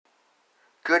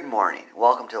Good morning.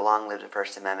 Welcome to Long Live the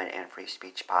First Amendment and Free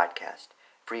Speech podcast.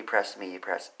 Free Press Media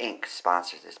Press, Inc.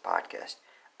 sponsors this podcast.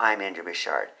 I'm Andrew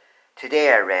Bouchard.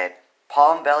 Today I read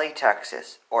Palm Valley,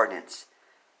 Texas, Ordinance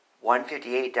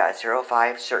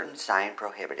 158.05, certain sign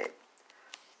prohibited.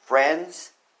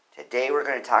 Friends, today we're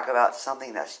going to talk about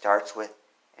something that starts with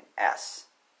an S.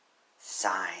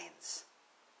 Signs.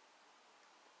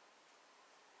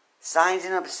 Signs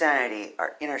and obscenity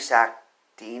are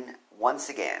intersecting once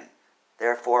again.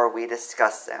 Therefore, we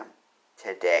discuss them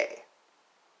today.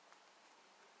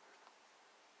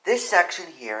 This section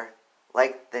here,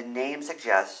 like the name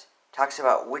suggests, talks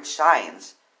about which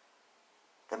signs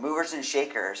the movers and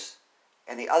shakers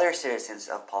and the other citizens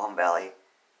of Palm Valley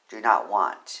do not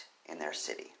want in their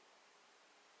city.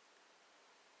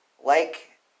 Like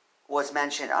was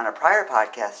mentioned on a prior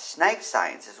podcast, snipe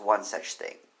signs is one such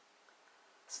thing.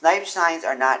 Snipe signs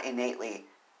are not innately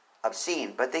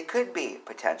obscene, but they could be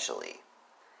potentially.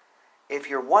 If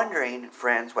you're wondering,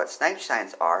 friends, what snipe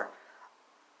signs are,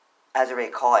 as I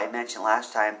recall I mentioned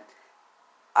last time,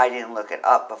 I didn't look it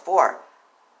up before.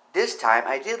 This time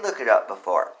I did look it up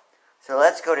before. So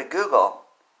let's go to Google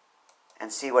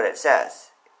and see what it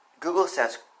says. Google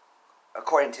says,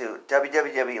 according to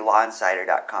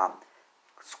www.lawinsider.com,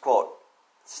 quote,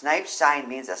 snipe sign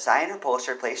means a sign or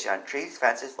poster placed on trees,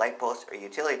 fences, light posts, or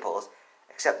utility poles,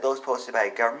 except those posted by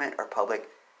a government or public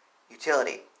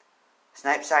utility.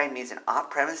 Snipe sign means an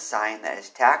off-premise sign that is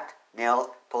tacked, nailed,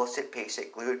 posted,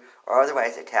 pasted, glued, or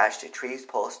otherwise attached to trees,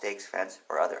 poles, stakes, fence,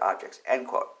 or other objects. End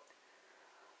quote.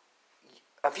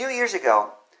 A few years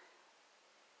ago,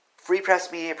 Free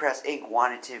Press Media Press, Inc.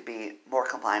 wanted to be more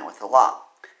compliant with the law.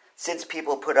 Since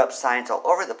people put up signs all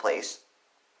over the place,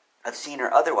 obscene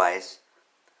or otherwise,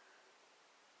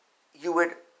 you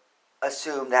would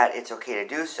assume that it's okay to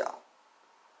do so.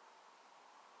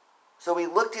 So we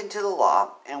looked into the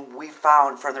law, and we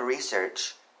found from the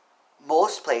research,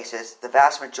 most places, the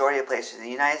vast majority of places in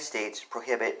the United States,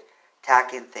 prohibit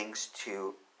tacking things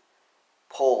to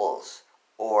poles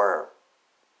or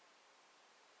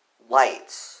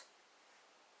lights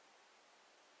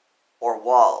or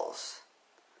walls.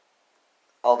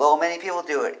 Although many people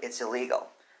do it, it's illegal.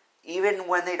 Even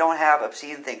when they don't have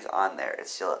obscene things on there,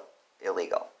 it's still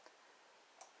illegal.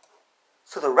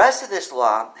 So the rest of this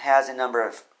law has a number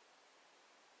of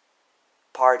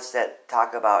parts that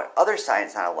talk about other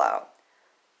signs not allowed.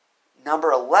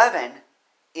 Number 11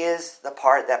 is the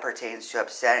part that pertains to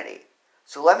obscenity.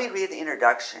 So let me read the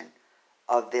introduction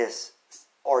of this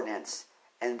ordinance,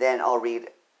 and then I'll read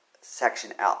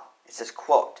section L. It says,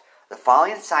 quote, the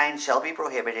following signs shall be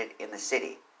prohibited in the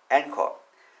city, end quote.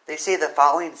 They say the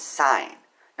following sign,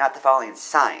 not the following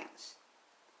signs.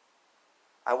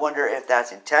 I wonder if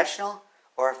that's intentional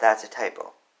or if that's a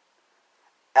typo.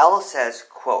 L says,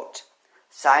 quote,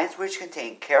 signs which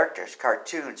contain characters,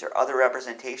 cartoons, or other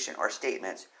representation or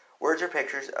statements, words or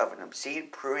pictures of an obscene,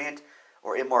 prurient,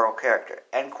 or immoral character.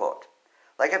 End quote.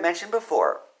 Like I mentioned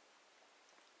before,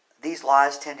 these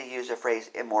laws tend to use the phrase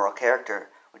immoral character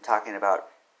when talking about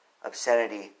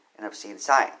obscenity and obscene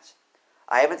signs.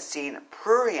 I haven't seen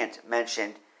prurient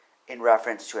mentioned in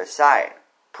reference to a sign.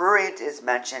 Prurient is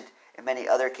mentioned in many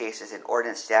other cases in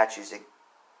ordinance, statutes, and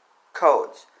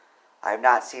codes. I have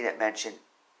not seen it mentioned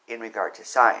in regard to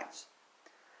signs.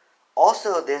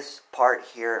 Also, this part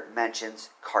here mentions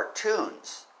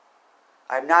cartoons.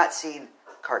 I've not seen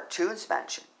cartoons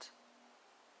mentioned.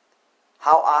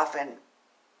 How often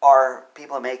are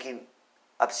people making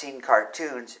obscene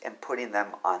cartoons and putting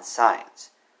them on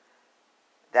signs?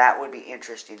 That would be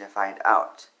interesting to find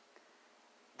out.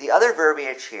 The other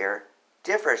verbiage here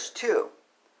differs too.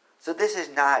 So this is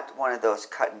not one of those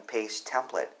cut and paste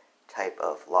template type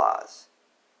of laws.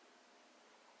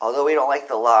 Although we don't like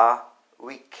the law,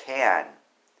 we can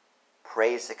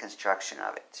praise the construction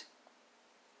of it.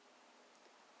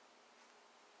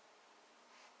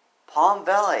 Palm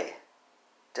Valley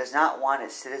does not want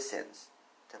its citizens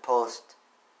to post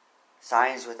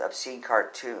signs with obscene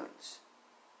cartoons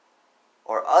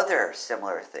or other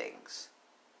similar things.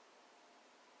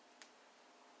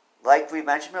 Like we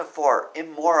mentioned before,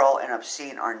 immoral and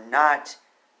obscene are not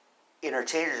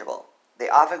interchangeable. They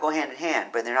often go hand in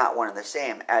hand, but they're not one and the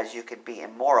same, as you can be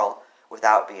immoral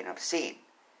without being obscene.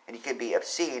 And you can be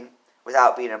obscene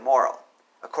without being immoral,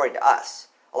 according to us.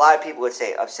 A lot of people would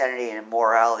say obscenity and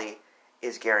immorality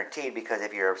is guaranteed because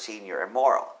if you're obscene, you're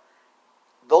immoral.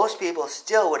 Those people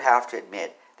still would have to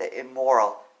admit that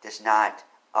immoral does not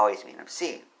always mean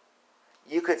obscene.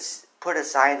 You could put a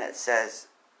sign that says,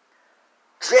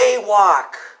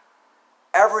 jaywalk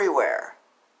everywhere.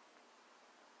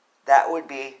 That would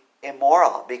be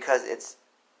immoral because it's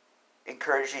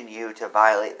encouraging you to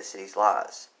violate the city's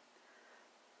laws.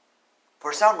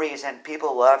 For some reason,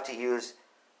 people love to use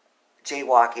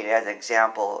jaywalking as an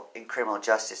example in criminal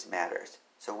justice matters.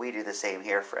 So we do the same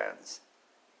here, friends.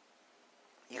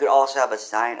 You could also have a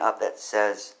sign up that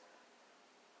says,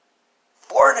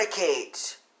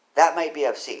 fornicate. That might be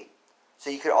obscene. So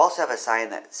you could also have a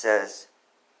sign that says,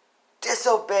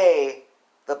 disobey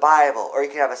the Bible. Or you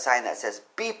could have a sign that says,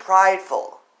 be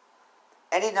prideful.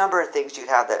 Any number of things you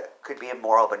have that could be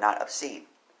immoral but not obscene.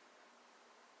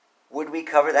 Would we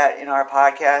cover that in our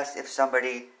podcast if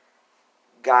somebody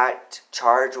got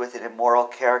charged with an immoral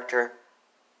character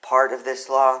part of this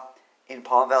law in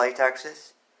Palm Valley,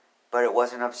 Texas, but it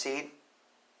wasn't obscene?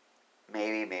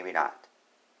 Maybe, maybe not.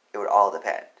 It would all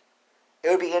depend. It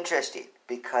would be interesting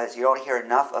because you don't hear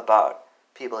enough about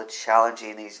people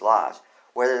challenging these laws,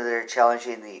 whether they're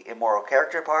challenging the immoral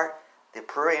character part, the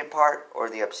prurient part, or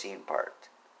the obscene part.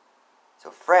 So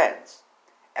friends,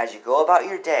 as you go about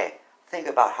your day, think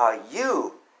about how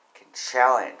you can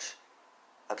challenge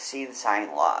obscene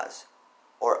sign laws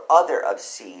or other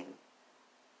obscene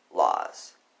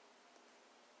laws.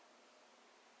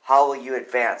 How will you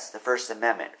advance the First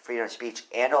Amendment, freedom of speech,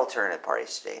 and alternative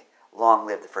parties today? Long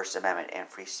live the First Amendment and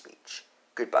free speech.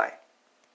 Goodbye.